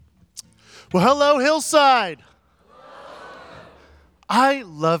Well, hello, Hillside. I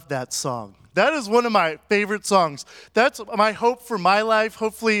love that song. That is one of my favorite songs. That's my hope for my life.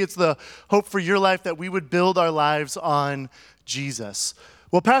 Hopefully, it's the hope for your life that we would build our lives on Jesus.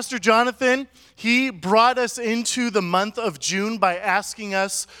 Well, Pastor Jonathan, he brought us into the month of June by asking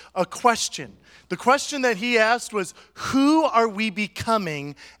us a question. The question that he asked was, who are we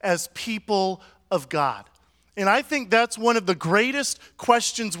becoming as people of God? And I think that's one of the greatest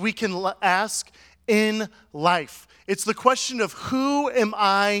questions we can ask in life. It's the question of who am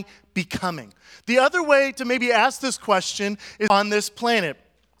I becoming? The other way to maybe ask this question is on this planet.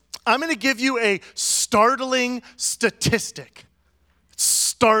 I'm going to give you a startling statistic. It's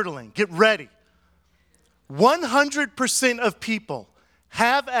startling. Get ready. 100% of people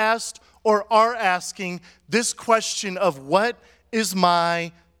have asked or are asking this question of what is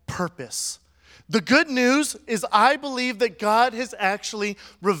my purpose? The good news is I believe that God has actually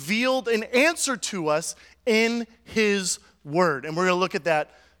revealed an answer to us in His Word. And we're going to look at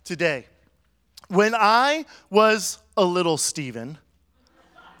that today. When I was a little Stephen,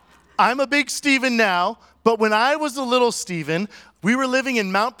 I'm a big Stephen now, but when I was a little Stephen, we were living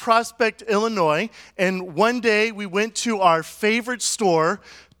in Mount Prospect, Illinois, and one day we went to our favorite store,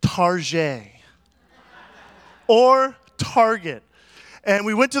 Target, or Target. And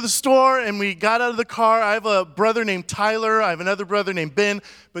we went to the store and we got out of the car. I have a brother named Tyler. I have another brother named Ben.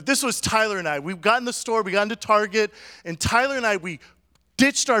 But this was Tyler and I. We got in the store, we got into Target, and Tyler and I, we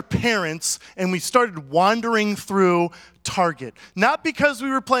ditched our parents and we started wandering through Target. Not because we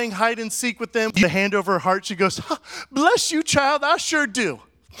were playing hide and seek with them. The hand over her heart, she goes, "Bless you, child, I sure do."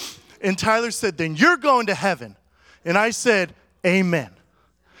 And Tyler said, "Then you're going to heaven." And I said, "Amen."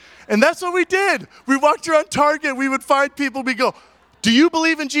 And that's what we did. We walked around Target. We would find people. We go, "Do you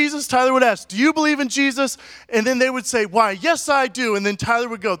believe in Jesus?" Tyler would ask, "Do you believe in Jesus?" And then they would say, "Why, yes, I do." And then Tyler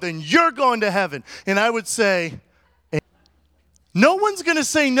would go, "Then you're going to heaven." And I would say, "Amen." No one's going to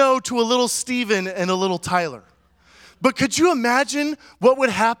say no to a little Stephen and a little Tyler. But could you imagine what would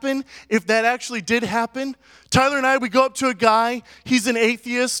happen if that actually did happen? Tyler and I, we go up to a guy. He's an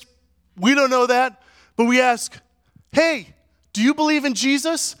atheist. We don't know that. But we ask, "Hey, do you believe in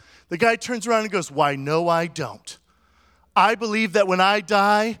Jesus?" The guy turns around and goes, "Why, no, I don't. I believe that when I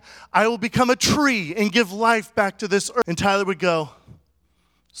die, I will become a tree and give life back to this earth." And Tyler would go,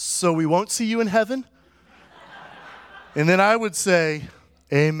 "So we won't see you in heaven?" And then I would say,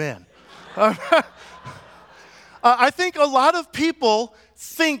 "Amen." I think a lot of people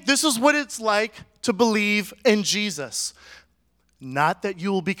think this is what it's like to believe in Jesus. Not that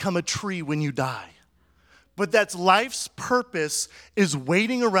you will become a tree when you die, but that life's purpose is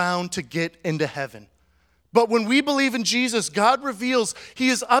waiting around to get into heaven. But when we believe in Jesus, God reveals He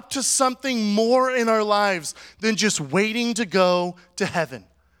is up to something more in our lives than just waiting to go to heaven.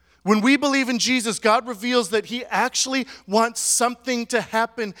 When we believe in Jesus, God reveals that He actually wants something to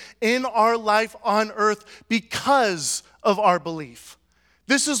happen in our life on earth because of our belief.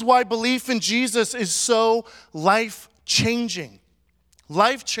 This is why belief in Jesus is so life-changing.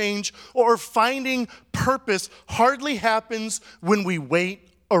 Life change or finding purpose hardly happens when we wait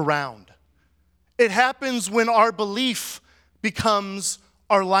around. It happens when our belief becomes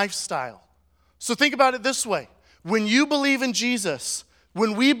our lifestyle. So think about it this way. When you believe in Jesus,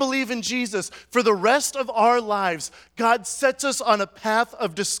 when we believe in Jesus, for the rest of our lives, God sets us on a path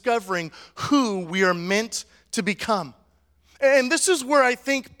of discovering who we are meant to become. And this is where I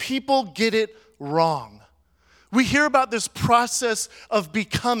think people get it wrong. We hear about this process of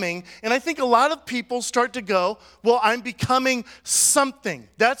becoming, and I think a lot of people start to go, "Well, I'm becoming something.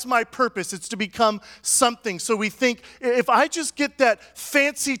 That's my purpose. It's to become something." So we think, if I just get that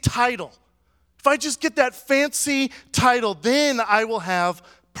fancy title, then I will have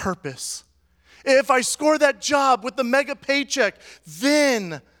purpose. If I score that job with the mega paycheck,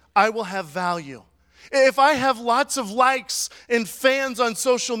 then I will have value. If I have lots of likes and fans on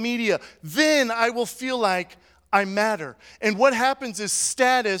social media, then I will feel like I matter. And what happens is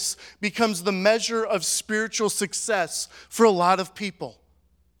status becomes the measure of spiritual success for a lot of people.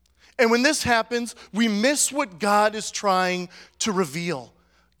 And when this happens, we miss what God is trying to reveal.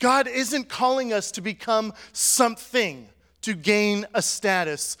 God isn't calling us to become something to gain a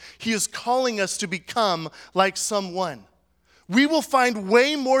status. He is calling us to become like someone. We will find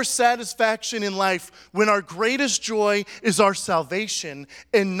way more satisfaction in life when our greatest joy is our salvation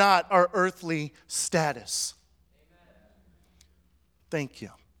and not our earthly status. Thank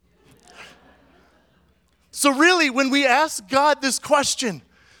you. So really, when we ask God this question,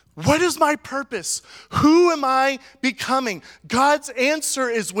 what is my purpose? Who am I becoming? God's answer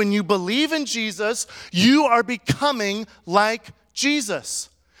is when you believe in Jesus, you are becoming like Jesus.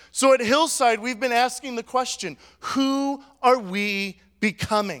 So at Hillside, we've been asking the question, who are we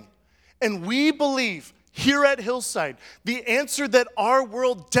becoming? And we believe here at Hillside, the answer that our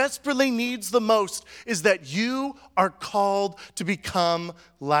world desperately needs the most is that you are called to become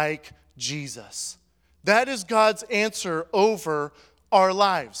like Jesus. That is God's answer over our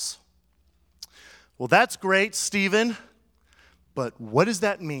lives. Well, that's great, Stephen, but what does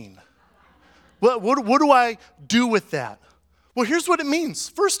that mean? What do I do with that? Well, here's what it means.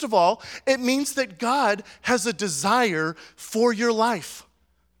 First of all, it means that God has a desire for your life.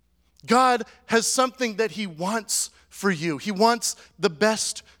 God has something that he wants for you. He wants the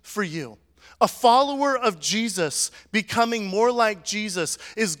best for you. A follower of Jesus, becoming more like Jesus,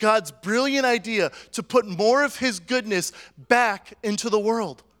 is God's brilliant idea to put more of his goodness back into the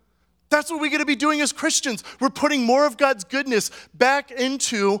world. That's what we're going to be doing as Christians. We're putting more of God's goodness back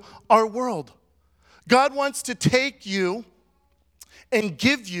into our world. God wants to take you and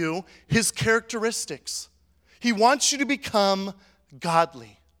give you his characteristics. He wants you to become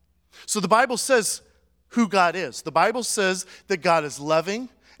godly. So the Bible says who God is. The Bible says that God is loving,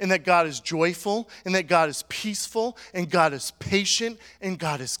 and that God is joyful, and that God is peaceful, and God is patient, and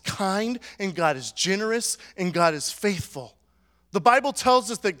God is kind, and God is generous, and God is faithful. The Bible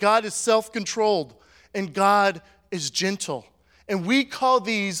tells us that God is self-controlled, and God is gentle. And we call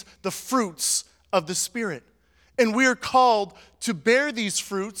these the fruits of the Spirit. And we are called to bear these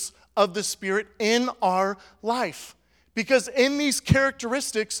fruits of the Spirit in our life. Because in these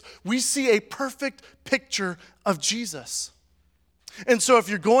characteristics, we see a perfect picture of Jesus. And so if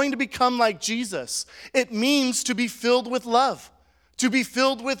you're going to become like Jesus, it means to be filled with love, to be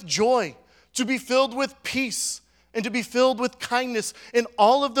filled with joy, to be filled with peace, and to be filled with kindness and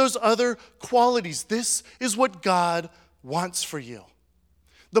all of those other qualities. This is what God wants for you.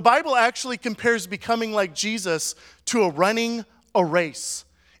 The Bible actually compares becoming like Jesus to running a race.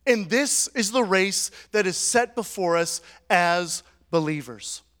 And this is the race that is set before us as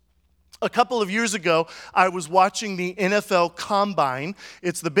believers. A couple of years ago, I was watching the NFL Combine.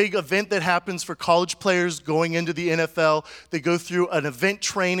 It's the big event that happens for college players going into the NFL. They go through an event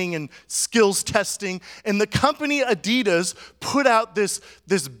training and skills testing. And the company Adidas put out this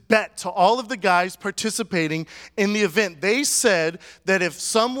bet to all of the guys participating in the event. They said that if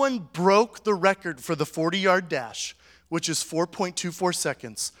someone broke the record for the 40-yard dash, which is 4.24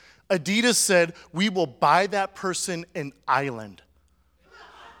 seconds, Adidas said, we will buy that person an island.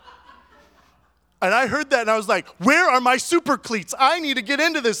 And I heard that and I was like, where are my super cleats? I need to get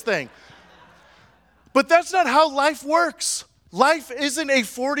into this thing. But that's not how life works. Life isn't a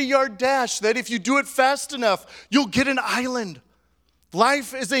 40-yard dash that if you do it fast enough, you'll get an island.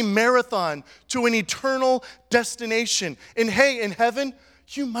 Life is a marathon to an eternal destination. And hey, in heaven,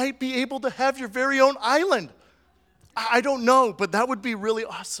 you might be able to have your very own island. I don't know, but that would be really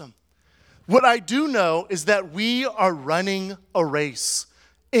awesome. What I do know is that we are running a race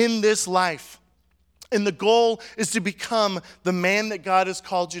in this life. And the goal is to become the man that God has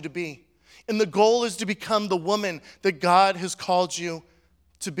called you to be. And the goal is to become the woman that God has called you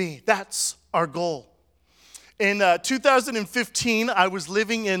to be. That's our goal. In 2015, I was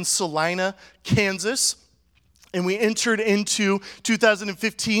living in Salina, Kansas. And we entered into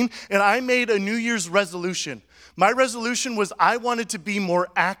 2015, and I made a New Year's resolution. My resolution was I wanted to be more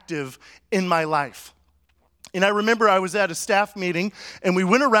active in my life. And I remember I was at a staff meeting, and we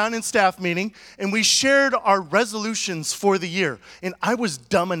went around in staff meeting, and we shared our resolutions for the year. And I was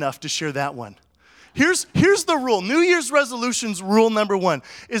dumb enough to share that one. Here's the rule. New Year's resolutions rule number one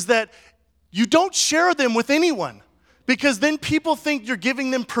is that you don't share them with anyone, because then people think you're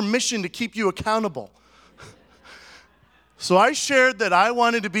giving them permission to keep you accountable. So I shared that I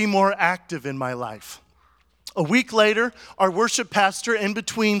wanted to be more active in my life. A week later, our worship pastor, in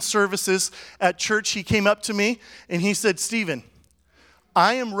between services at church, he came up to me and he said, Stephen,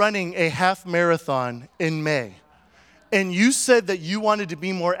 I am running a half marathon in May. And you said that you wanted to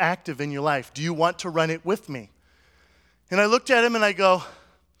be more active in your life. Do you want to run it with me? And I looked at him and I go,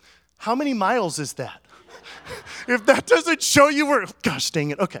 how many miles is that? If that doesn't show you where, gosh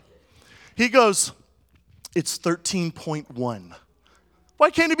dang it, okay. He goes, it's 13.1. Why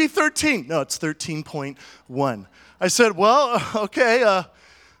can't it be 13? No, it's 13.1. I said, well, okay,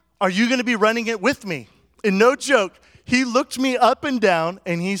 are you going to be running it with me? And no joke, he looked me up and down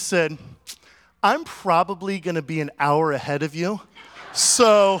and he said, I'm probably going to be an hour ahead of you,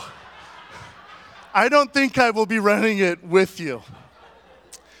 so I don't think I will be running it with you.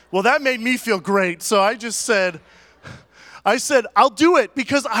 Well, that made me feel great, so I said, I'll do it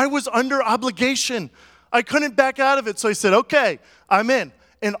because I was under obligation. I couldn't back out of it, so I said, okay, I'm in.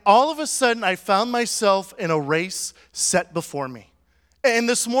 And all of a sudden, I found myself in a race set before me. And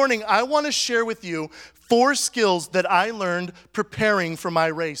this morning, I want to share with you 4 skills that I learned preparing for my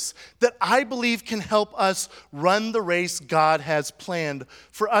race that I believe can help us run the race God has planned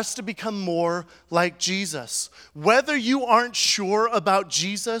for us to become more like Jesus. Whether you aren't sure about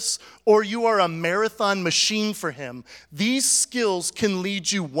Jesus or you are a marathon machine for him, these skills can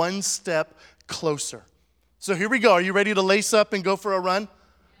lead you one step closer. So here we go. Are you ready to lace up and go for a run?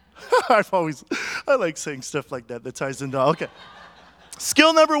 I like saying stuff like that ties into, okay.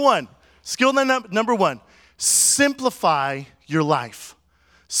 Skill number one, simplify your life.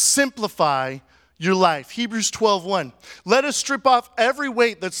 Simplify your life. Hebrews 12:1. Let us strip off every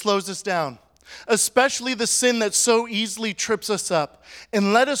weight that slows us down, especially the sin that so easily trips us up,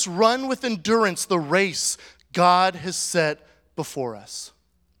 and let us run with endurance the race God has set before us.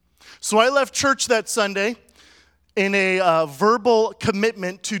 So I left church that Sunday in a verbal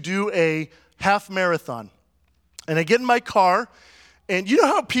commitment to do a half marathon. And I get in my car, and you know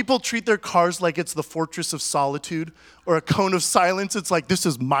how people treat their cars like it's the fortress of solitude or a cone of silence? It's like, this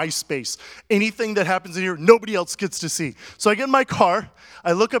is my space. Anything that happens in here, nobody else gets to see. So I get in my car,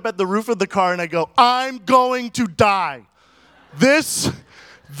 I look up at the roof of the car, and I go, I'm going to die. This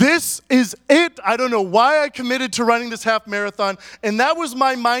is it. I don't know why I committed to running this half marathon, and that was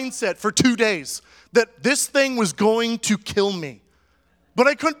my mindset for 2 days, that this thing was going to kill me. But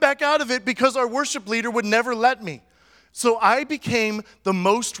I couldn't back out of it because our worship leader would never let me. So I became the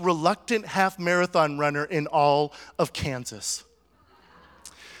most reluctant half marathon runner in all of Kansas.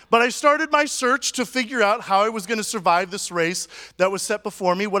 But I started my search to figure out how I was going to survive this race that was set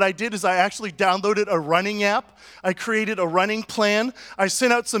before me. What I did is I actually downloaded a running app. I created a running plan. I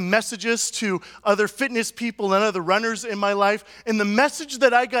sent out some messages to other fitness people and other runners in my life. And the message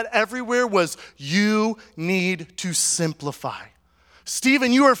that I got everywhere was, you need to simplify.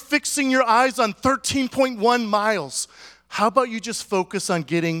 Stephen, you are fixing your eyes on 13.1 miles. How about you just focus on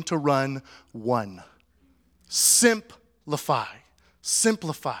getting to run 1? Simplify.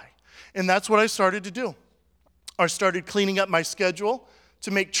 And that's what I started to do. I started cleaning up my schedule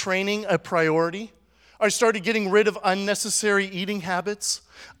to make training a priority. I started getting rid of unnecessary eating habits.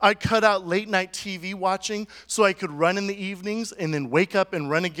 I cut out late night TV watching so I could run in the evenings and then wake up and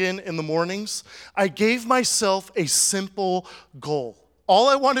run again in the mornings. I gave myself a simple goal. All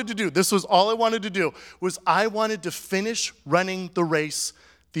I wanted to do, was I wanted to finish running the race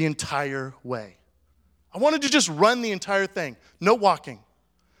the entire way. I wanted to just run the entire thing, no walking.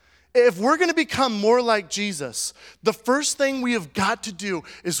 If we're going to become more like Jesus, the first thing we have got to do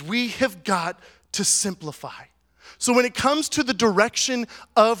is we have got to simplify. So when it comes to the direction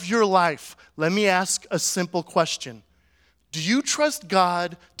of your life, let me ask a simple question. Do you trust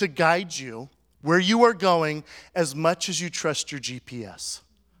God to guide you where you are going as much as you trust your GPS?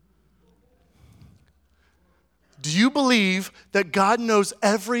 Do you believe that God knows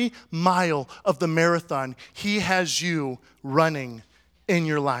every mile of the marathon He has you running in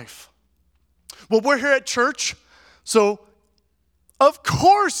your life? Well, we're here at church, so of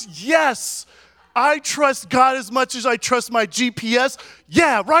course, yes, I trust God as much as I trust my GPS.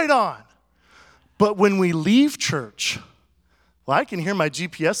 Yeah, right on. But when we leave church, well, I can hear my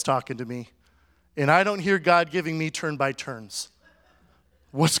GPS talking to me, and I don't hear God giving me turn-by-turns.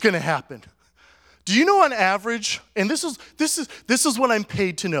 What's going to happen? Do you know on average, and this is what I'm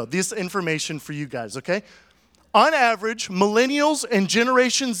paid to know, this information for you guys, okay? On average, millennials and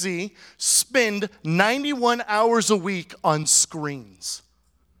Generation Z spend 91 hours a week on screens.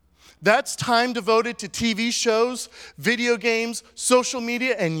 That's time devoted to TV shows, video games, social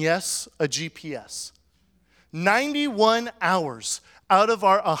media, and yes, a GPS. 91 hours out of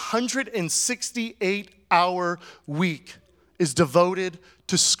our 168-hour week is devoted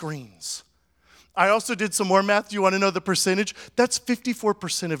to screens. I also did some more math. Do you want to know the percentage? That's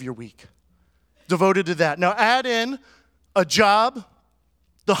 54% of your week devoted to that. Now add in a job,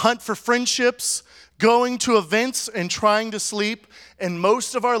 the hunt for friendships, going to events, and trying to sleep, and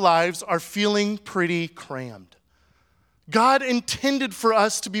most of our lives are feeling pretty crammed. God intended for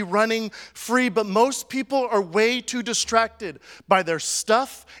us to be running free, but most people are way too distracted by their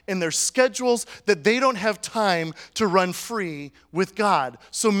stuff and their schedules that they don't have time to run free with God.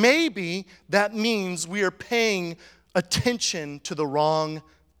 So maybe that means we are paying attention to the wrong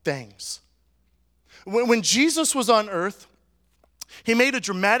things. When Jesus was on earth, He made a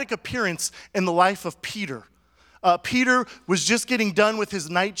dramatic appearance in the life of Peter. Peter was just getting done with his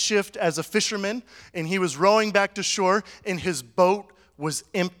night shift as a fisherman, and he was rowing back to shore, and his boat was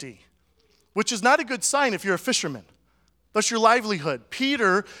empty, which is not a good sign if you're a fisherman. That's your livelihood.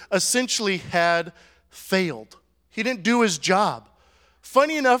 Peter essentially had failed. He didn't do his job.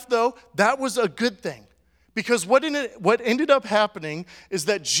 Funny enough, though, that was a good thing, Because what ended up happening is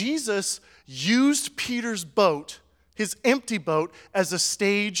that Jesus used Peter's boat, his empty boat, as a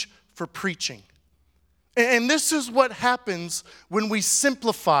stage for preaching. And this is what happens when we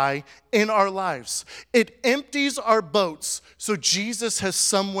simplify in our lives. It empties our boats so Jesus has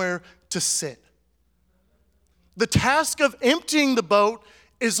somewhere to sit. The task of emptying the boat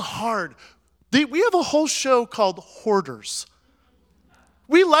is hard. We have a whole show called Hoarders.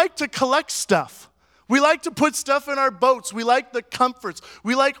 We like to collect stuff. We like to put stuff in our boats. We like the comforts.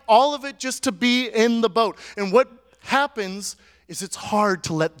 We like all of it just to be in the boat. And what happens is it's hard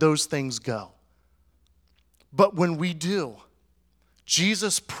to let those things go. But when we do,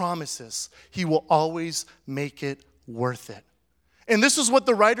 Jesus promises he will always make it worth it. And this is what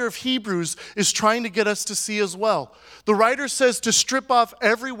the writer of Hebrews is trying to get us to see as well. The writer says to strip off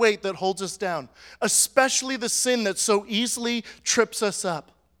every weight that holds us down, especially the sin that so easily trips us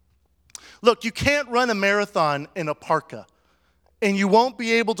up. Look, you can't run a marathon in a parka, and you won't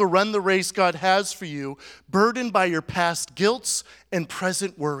be able to run the race God has for you, burdened by your past guilts and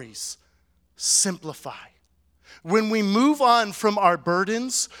present worries. Simplify. When we move on from our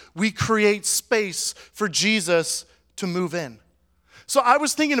burdens, we create space for Jesus to move in. So I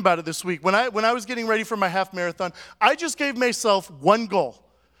was thinking about it this week. When I was getting ready for my half marathon, I just gave myself one goal: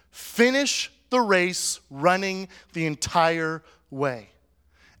 finish the race running the entire way.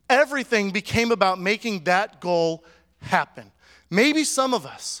 Everything became about making that goal happen. Maybe some of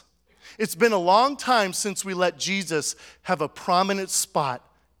us, it's been a long time since we let Jesus have a prominent spot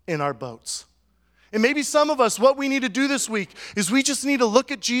in our boats. And maybe some of us, what we need to do this week is we just need to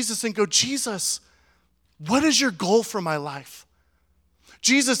look at Jesus and go, Jesus, what is your goal for my life?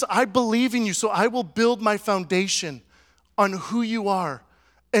 Jesus, I believe in you, so I will build my foundation on who you are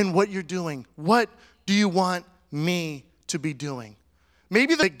and what you're doing. What do you want me to be doing?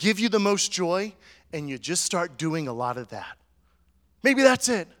 Maybe that give you the most joy, and you just start doing a lot of that. Maybe that's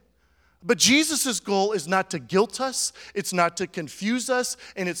it. But Jesus' goal is not to guilt us, it's not to confuse us,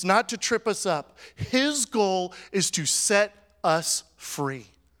 and it's not to trip us up. His goal is to set us free.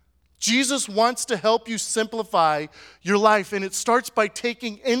 Jesus wants to help you simplify your life, and it starts by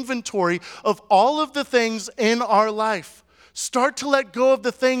taking inventory of all of the things in our life. Start to let go of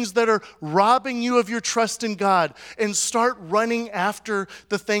the things that are robbing you of your trust in God, and start running after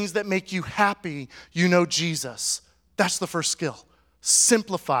the things that make you happy. You know Jesus. That's the first skill.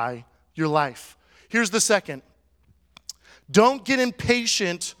 Simplify your life. Here's the second. Don't get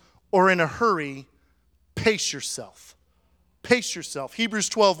impatient or in a hurry. Pace yourself. Pace yourself. Hebrews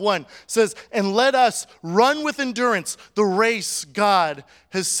 12:1 says, and let us run with endurance the race God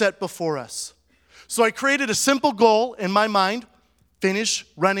has set before us. So I created a simple goal in my mind: finish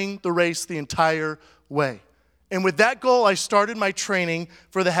running the race the entire way. And with that goal, I started my training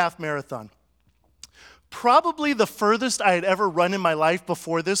for the half marathon. Probably the furthest I had ever run in my life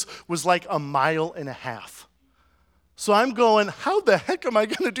before this was like 1.5 miles. So I'm going, how the heck am I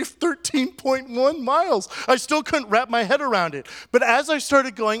going to do 13.1 miles? I still couldn't wrap my head around it. But as I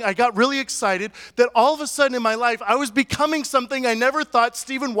started going, I got really excited that all of a sudden in my life, I was becoming something I never thought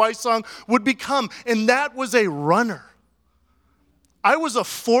Stephen Weissong would become, and that was a runner. I was a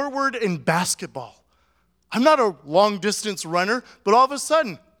forward in basketball. I'm not a long-distance runner, but all of a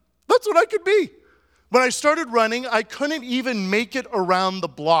sudden, that's what I could be. When I started running, I couldn't even make it around the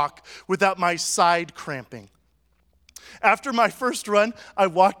block without my side cramping. After my first run, I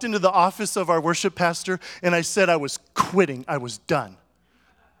walked into the office of our worship pastor, and I said I was quitting. I was done.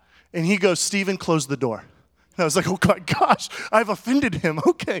 And he goes, Stephen, close the door. And I was like, oh my gosh, I've offended him.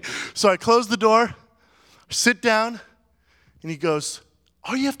 Okay. So I close the door, sit down, and he goes,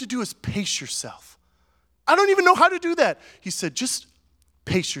 all you have to do is pace yourself. I don't even know how to do that. He said, just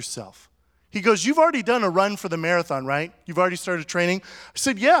pace yourself. He goes, you've already done a run for the marathon, right? You've already started training? I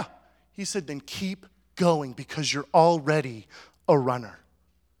said, yeah. He said, then keep going because you're already a runner.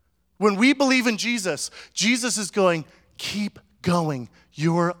 When we believe in Jesus, Jesus is going, keep going.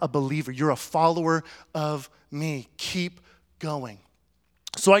 You're a believer. You're a follower of me. Keep going.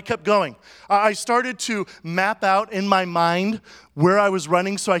 So I kept going. I started to map out in my mind where I was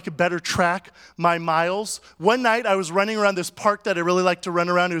running so I could better track my miles. One night I was running around this park that I really like to run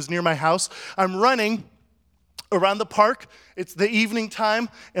around. It was near my house. I'm running around the park. It's the evening time,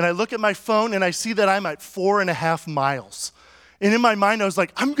 and I look at my phone and I see that I'm at 4.5 miles. And in my mind I was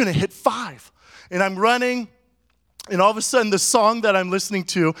like, I'm going to hit 5. And I'm running, and all of a sudden the song that I'm listening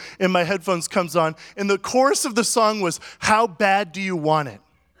to in my headphones comes on, and the chorus of the song was, how bad do you want it?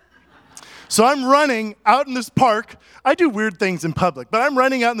 So I'm running out in this park. I do weird things in public, but I'm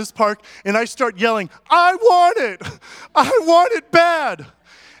running out in this park, and I start yelling, I want it. I want it bad.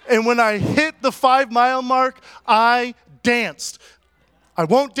 And when I hit the 5-mile mark, I danced. I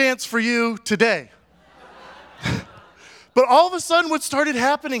won't dance for you today. But all of a sudden, what started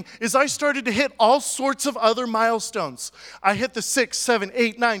happening is I started to hit all sorts of other milestones. I hit the 6, 7,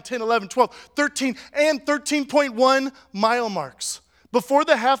 8, 9, 10, 11, 12, 13, and 13.1 mile marks. Before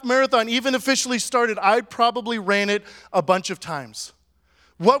the half marathon even officially started, I probably ran it a bunch of times.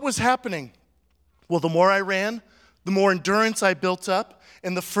 What was happening? Well, the more I ran, the more endurance I built up,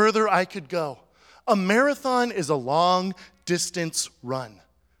 and the further I could go. A marathon is a long-distance run.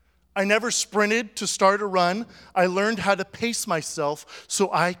 I never sprinted to start a run. I learned how to pace myself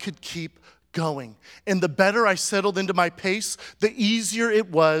so I could keep going. And the better I settled into my pace, the easier it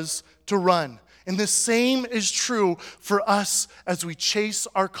was to run. And the same is true for us as we chase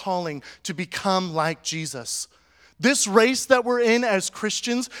our calling to become like Jesus. This race that we're in as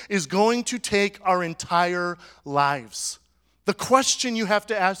Christians is going to take our entire lives. The question you have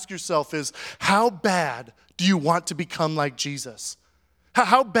to ask yourself is, how bad do you want to become like Jesus?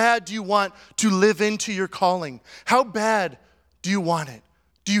 How bad do you want to live into your calling? How bad do you want it?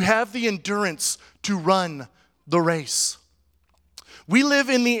 Do you have the endurance to run the race? We live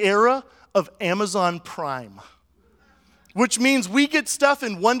in the era of Amazon Prime, which means we get stuff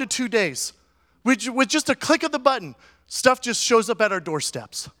in 1 to 2 days. With just a click of the button, stuff just shows up at our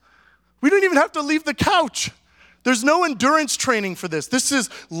doorsteps. We don't even have to leave the couch. There's no endurance training for this. This is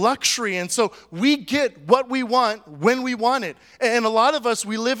luxury, and so we get what we want when we want it. And a lot of us,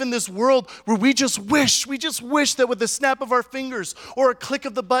 we live in this world where we just wish that with the snap of our fingers or a click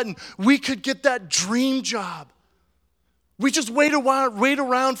of the button, we could get that dream job. We just wait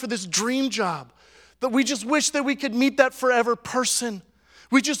around for this dream job. That we just wish that we could meet that forever person.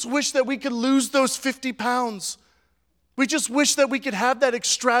 We just wish that we could lose those 50 pounds. We just wish that we could have that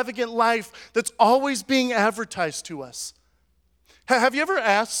extravagant life that's always being advertised to us. Have you ever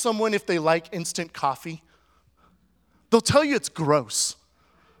asked someone if they like instant coffee? They'll tell you it's gross,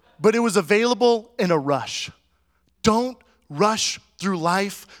 but it was available in a rush. Don't rush through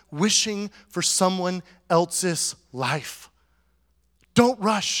life wishing for someone else's life. Don't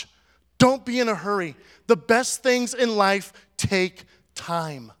rush. Don't be in a hurry. The best things in life take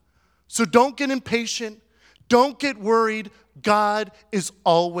time. So don't get impatient. Don't get worried. God is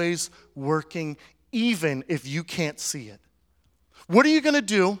always working, even if you can't see it. What are you going to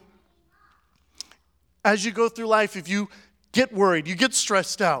do as you go through life if you get worried, you get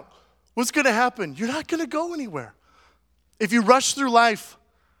stressed out? What's going to happen? You're not going to go anywhere. If you rush through life,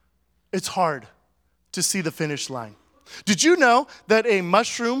 it's hard to see the finish line. Did you know that a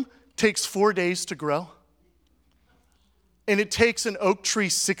mushroom takes 4 days to grow? And it takes an oak tree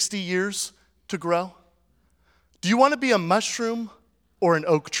 60 years to grow? Do you want to be a mushroom or an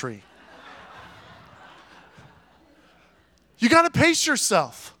oak tree? You got to pace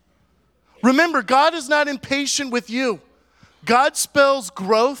yourself. Remember, God is not impatient with you. God spells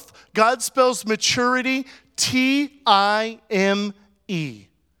growth. God spells maturity, Time.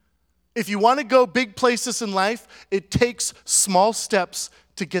 If you want to go big places in life, it takes small steps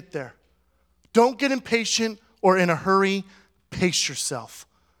to get there. Don't get impatient or in a hurry. Pace yourself.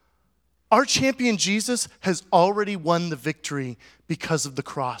 Our champion Jesus has already won the victory because of the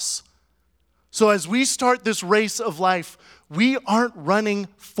cross. So as we start this race of life, we aren't running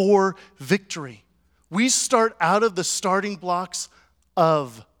for victory. We start out of the starting blocks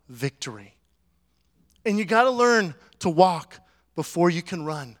of victory. And you got to learn to walk before you can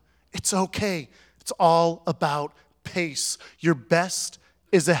run. It's okay. It's all about pace. Your best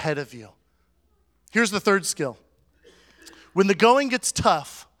is ahead of you. Here's the third skill. When the going gets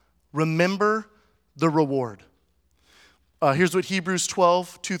tough, remember the reward. Here's what Hebrews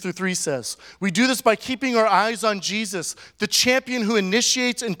 12, 2-3 says. We do this by keeping our eyes on Jesus, the champion who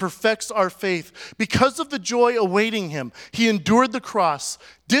initiates and perfects our faith. Because of the joy awaiting him, he endured the cross,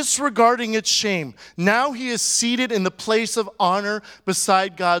 disregarding its shame. Now he is seated in the place of honor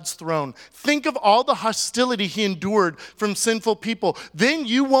beside God's throne. Think of all the hostility he endured from sinful people. Then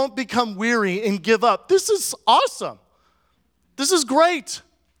you won't become weary and give up. This is awesome. This is great.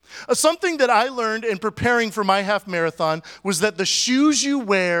 Something that I learned in preparing for my half marathon was that the shoes you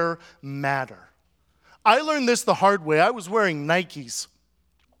wear matter. I learned this the hard way. I was wearing Nikes.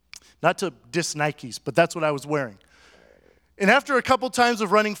 Not to diss Nikes, but that's what I was wearing. And after a couple times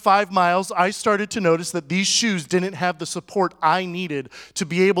of running 5 miles, I started to notice that these shoes didn't have the support I needed to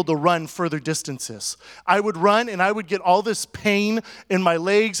be able to run further distances. I would run and I would get all this pain in my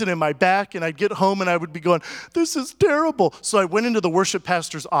legs and in my back, and I'd get home and I would be going, this is terrible. So I went into the worship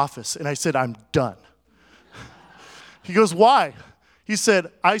pastor's office and I said, I'm done. He goes, why?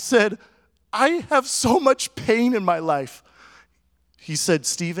 I said, I have so much pain in my life. He said,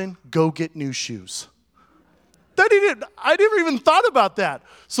 Stephen, go get new shoes. I never even thought about that.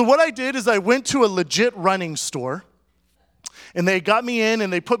 So what I did is I went to a legit running store, and they got me in,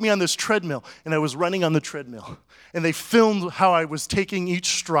 and they put me on this treadmill, and I was running on the treadmill. And they filmed how I was taking each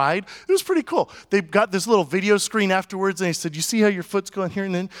stride. It was pretty cool. They got this little video screen afterwards, and they said, you see how your foot's going here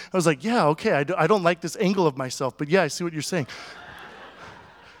and then? I was like, yeah, okay, I don't like this angle of myself, but yeah, I see what you're saying.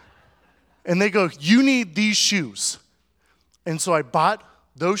 And they go, you need these shoes. And so I bought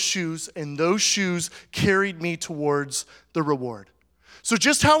those shoes, and those shoes carried me towards the reward. So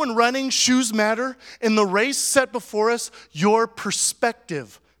just how in running shoes matter, in the race set before us, your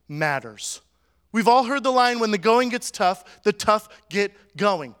perspective matters. We've all heard the line, when the going gets tough, the tough get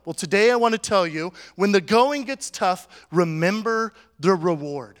going. Well, today I want to tell you, when the going gets tough, remember the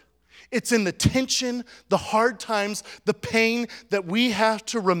reward. It's in the tension, the hard times, the pain that we have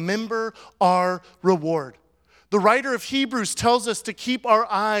to remember our reward. The writer of Hebrews tells us to keep our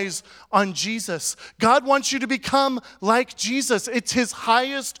eyes on Jesus. God wants you to become like Jesus. It's his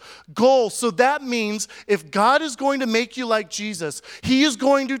highest goal. So that means if God is going to make you like Jesus, he is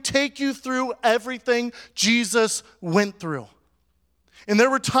going to take you through everything Jesus went through. And there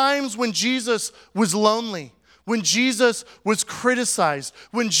were times when Jesus was lonely, when Jesus was criticized,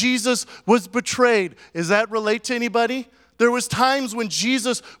 when Jesus was betrayed. Does that relate to anybody? There was times when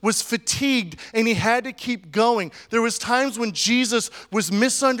Jesus was fatigued and he had to keep going. There was times when Jesus was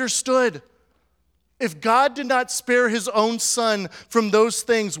misunderstood. If God did not spare his own son from those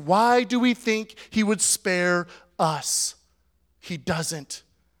things, why do we think he would spare us? He doesn't.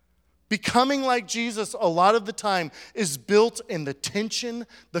 Becoming like Jesus a lot of the time is built in the tension,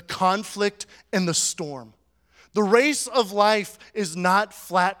 the conflict, and the storm. The race of life is not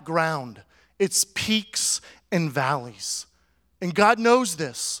flat ground. It's peaks and valleys. And God knows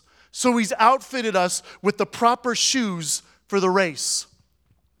this. So he's outfitted us with the proper shoes for the race.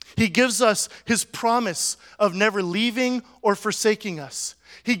 He gives us his promise of never leaving or forsaking us.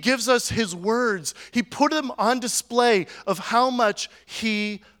 He gives us his words. He put them on display of how much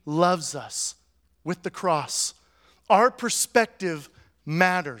he loves us with the cross. Our perspective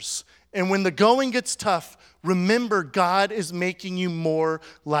matters. And when the going gets tough, remember God is making you more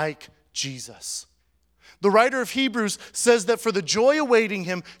like Jesus. The writer of Hebrews says that for the joy awaiting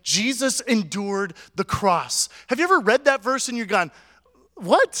him, Jesus endured the cross. Have you ever read that verse and you're gone,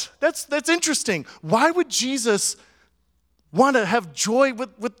 what? That's interesting. Why would Jesus want to have joy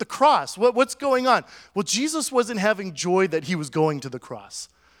with the cross? What's going on? Well, Jesus wasn't having joy that he was going to the cross.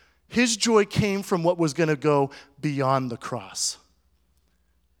 His joy came from what was going to go beyond the cross.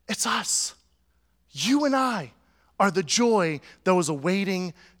 It's us. You and I are the joy that was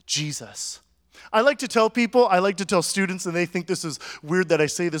awaiting Jesus. I like to tell students, and they think this is weird that I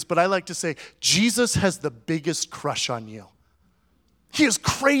say this, but I like to say, Jesus has the biggest crush on you. He is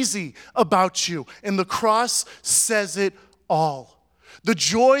crazy about you, and the cross says it all. The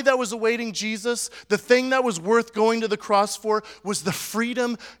joy that was awaiting Jesus, the thing that was worth going to the cross for, was the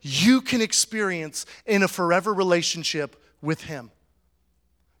freedom you can experience in a forever relationship with him.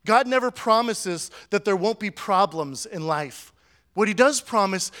 God never promises that there won't be problems in life. What he does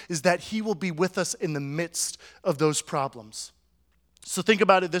promise is that he will be with us in the midst of those problems. So think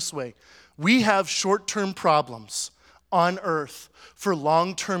about it this way. We have short-term problems on earth for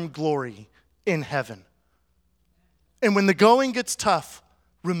long-term glory in heaven. And when the going gets tough,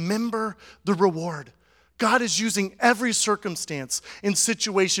 remember the reward. God is using every circumstance and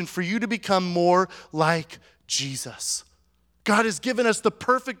situation for you to become more like Jesus. God has given us the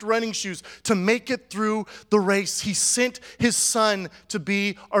perfect running shoes to make it through the race. He sent his son to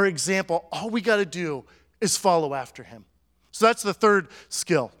be our example. All we got to do is follow after him. So that's the third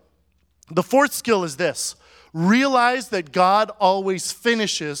skill. The fourth skill is this. Realize that God always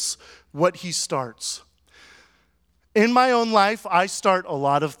finishes what he starts. In my own life, I start a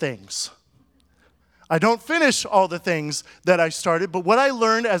lot of things. I don't finish all the things that I started, but what I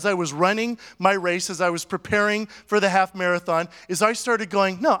learned as I was running my race, as I was preparing for the half marathon, is I started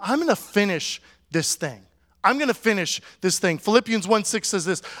going, no, I'm going to finish this thing. I'm going to finish this thing. Philippians 1:6 says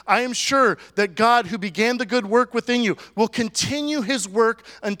this, I am sure that God who began the good work within you will continue his work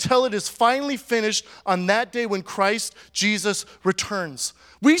until it is finally finished on that day when Christ Jesus returns.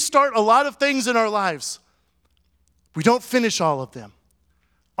 We start a lot of things in our lives. We don't finish all of them.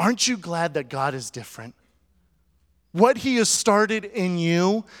 Aren't you glad that God is different? What he has started in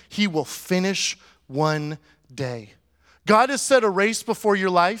you, he will finish one day. God has set a race before your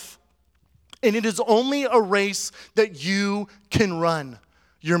life, and it is only a race that you can run.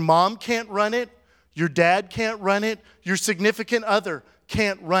 Your mom can't run it. Your dad can't run it. Your significant other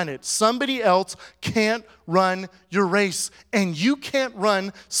can't run it. Somebody else can't run your race, and you can't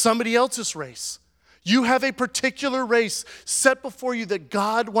run somebody else's race. You have a particular race set before you that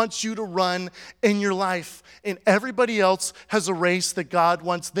God wants you to run in your life, and everybody else has a race that God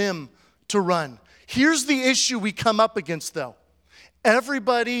wants them to run. Here's the issue we come up against, though.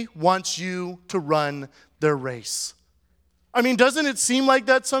 Everybody wants you to run their race. I mean, doesn't it seem like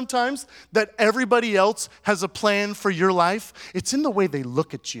that sometimes? That everybody else has a plan for your life? It's in the way they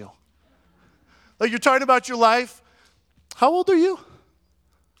look at you. Like you're talking about your life. How old are you?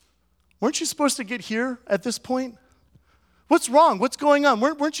 Weren't you supposed to get here at this point? What's wrong? What's going on?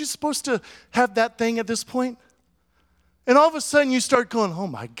 Weren't you supposed to have that thing at this point? And all of a sudden you start going, oh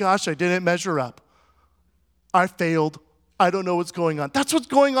my gosh, I didn't measure up. I failed. I don't know what's going on. That's what's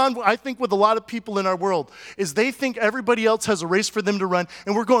going on, I think, with a lot of people in our world, is they think everybody else has a race for them to run,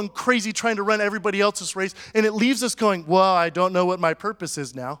 and we're going crazy trying to run everybody else's race, and it leaves us going, well, I don't know what my purpose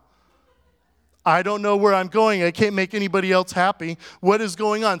is now. I don't know where I'm going. I can't make anybody else happy. What is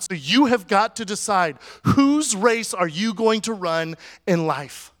going on? So you have got to decide, whose race are you going to run in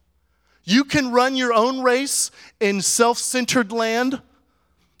life? You can run your own race in self-centered land.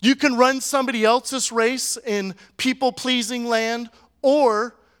 You can run somebody else's race in people-pleasing land,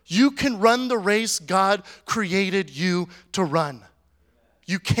 or you can run the race God created you to run.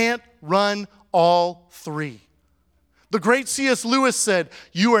 You can't run all three. The great C.S. Lewis said,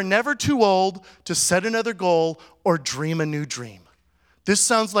 you are never too old to set another goal or dream a new dream. This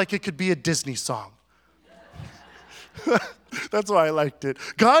sounds like it could be a Disney song. That's why I liked it.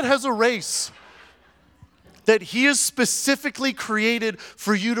 God has a race that he has specifically created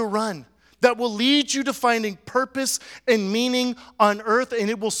for you to run, that will lead you to finding purpose and meaning on earth,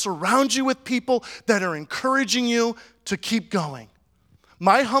 and it will surround you with people that are encouraging you to keep going.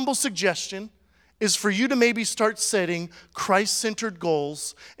 My humble suggestion is for you to maybe start setting Christ-centered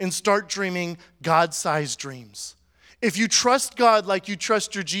goals and start dreaming God-sized dreams. If you trust God like you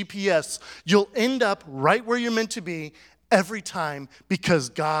trust your GPS, you'll end up right where you're meant to be every time, because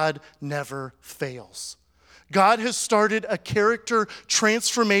God never fails. God has started a character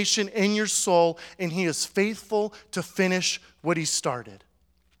transformation in your soul, and he is faithful to finish what he started.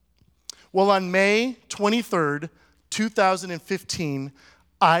 Well, on May 23rd, 2015,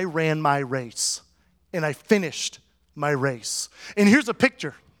 I ran my race, and I finished my race. And here's a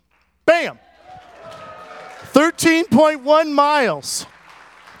picture. Bam! 13.1 miles.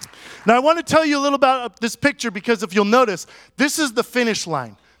 Now, I want to tell you a little about this picture, because if you'll notice, this is the finish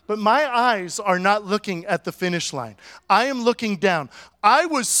line. But my eyes are not looking at the finish line. I am looking down. I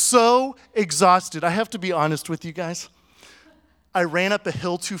was so exhausted. I have to be honest with you guys. I ran up a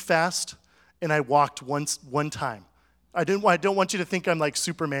hill too fast, and I walked one time. I don't want you to think I'm like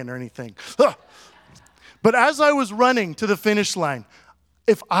Superman or anything. But as I was running to the finish line,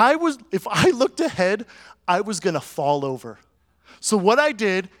 if I looked ahead, I was going to fall over. So what I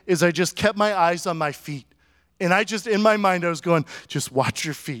did is I just kept my eyes on my feet. And in my mind, I was going, just watch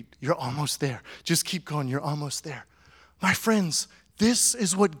your feet. You're almost there. Just keep going. You're almost there. My friends, this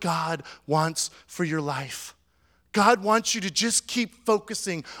is what God wants for your life. God wants you to just keep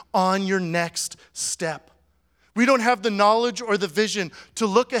focusing on your next step. We don't have the knowledge or the vision to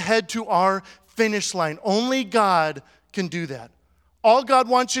look ahead to our finish line. Only God can do that. All God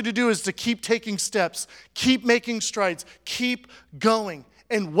wants you to do is to keep taking steps, keep making strides, keep going.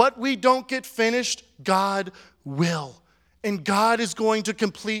 And what we don't get finished, God will. And God is going to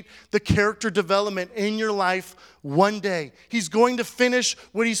complete the character development in your life one day. He's going to finish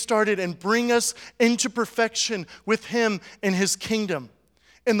what he started and bring us into perfection with him and his kingdom.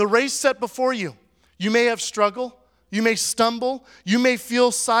 In the race set before you, you may have struggle, you may stumble, you may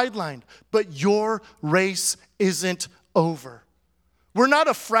feel sidelined, but your race isn't over. We're not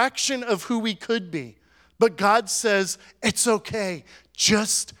a fraction of who we could be, but God says it's okay.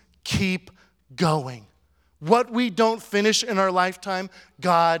 Just keep going. What we don't finish in our lifetime,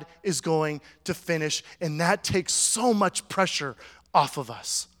 God is going to finish, and that takes so much pressure off of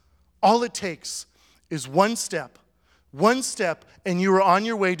us. All it takes is one step, and you are on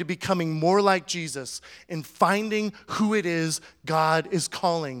your way to becoming more like Jesus and finding who it is God is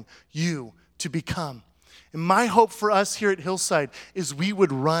calling you to become. And my hope for us here at Hillside is we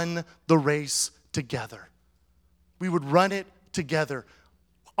would run the race together. We would run it together.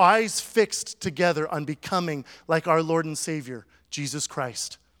 Eyes fixed together on becoming like our Lord and Savior, Jesus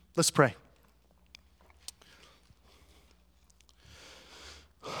Christ. Let's pray.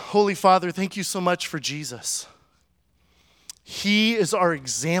 Holy Father, thank you so much for Jesus. He is our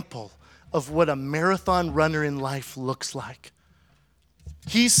example of what a marathon runner in life looks like.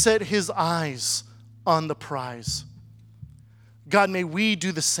 He set his eyes on the prize. God, may we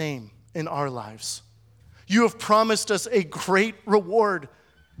do the same in our lives. You have promised us a great reward.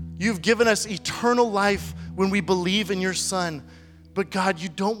 You've given us eternal life when we believe in your Son. But God, you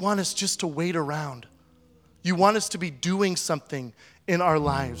don't want us just to wait around. You want us to be doing something in our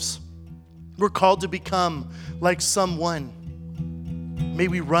lives. We're called to become like someone. May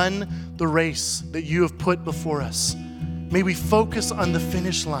we run the race that you have put before us. May we focus on the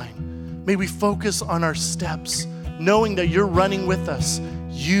finish line. May we focus on our steps, knowing that you're running with us.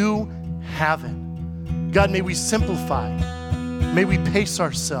 You have it. God, may we simplify. May we pace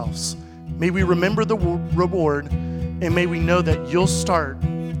ourselves. May we remember the reward, and may we know that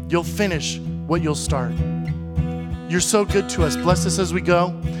you'll finish what you'll start. You're so good to us. Bless us as we go.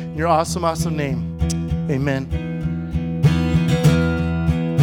 In your awesome, awesome name. Amen.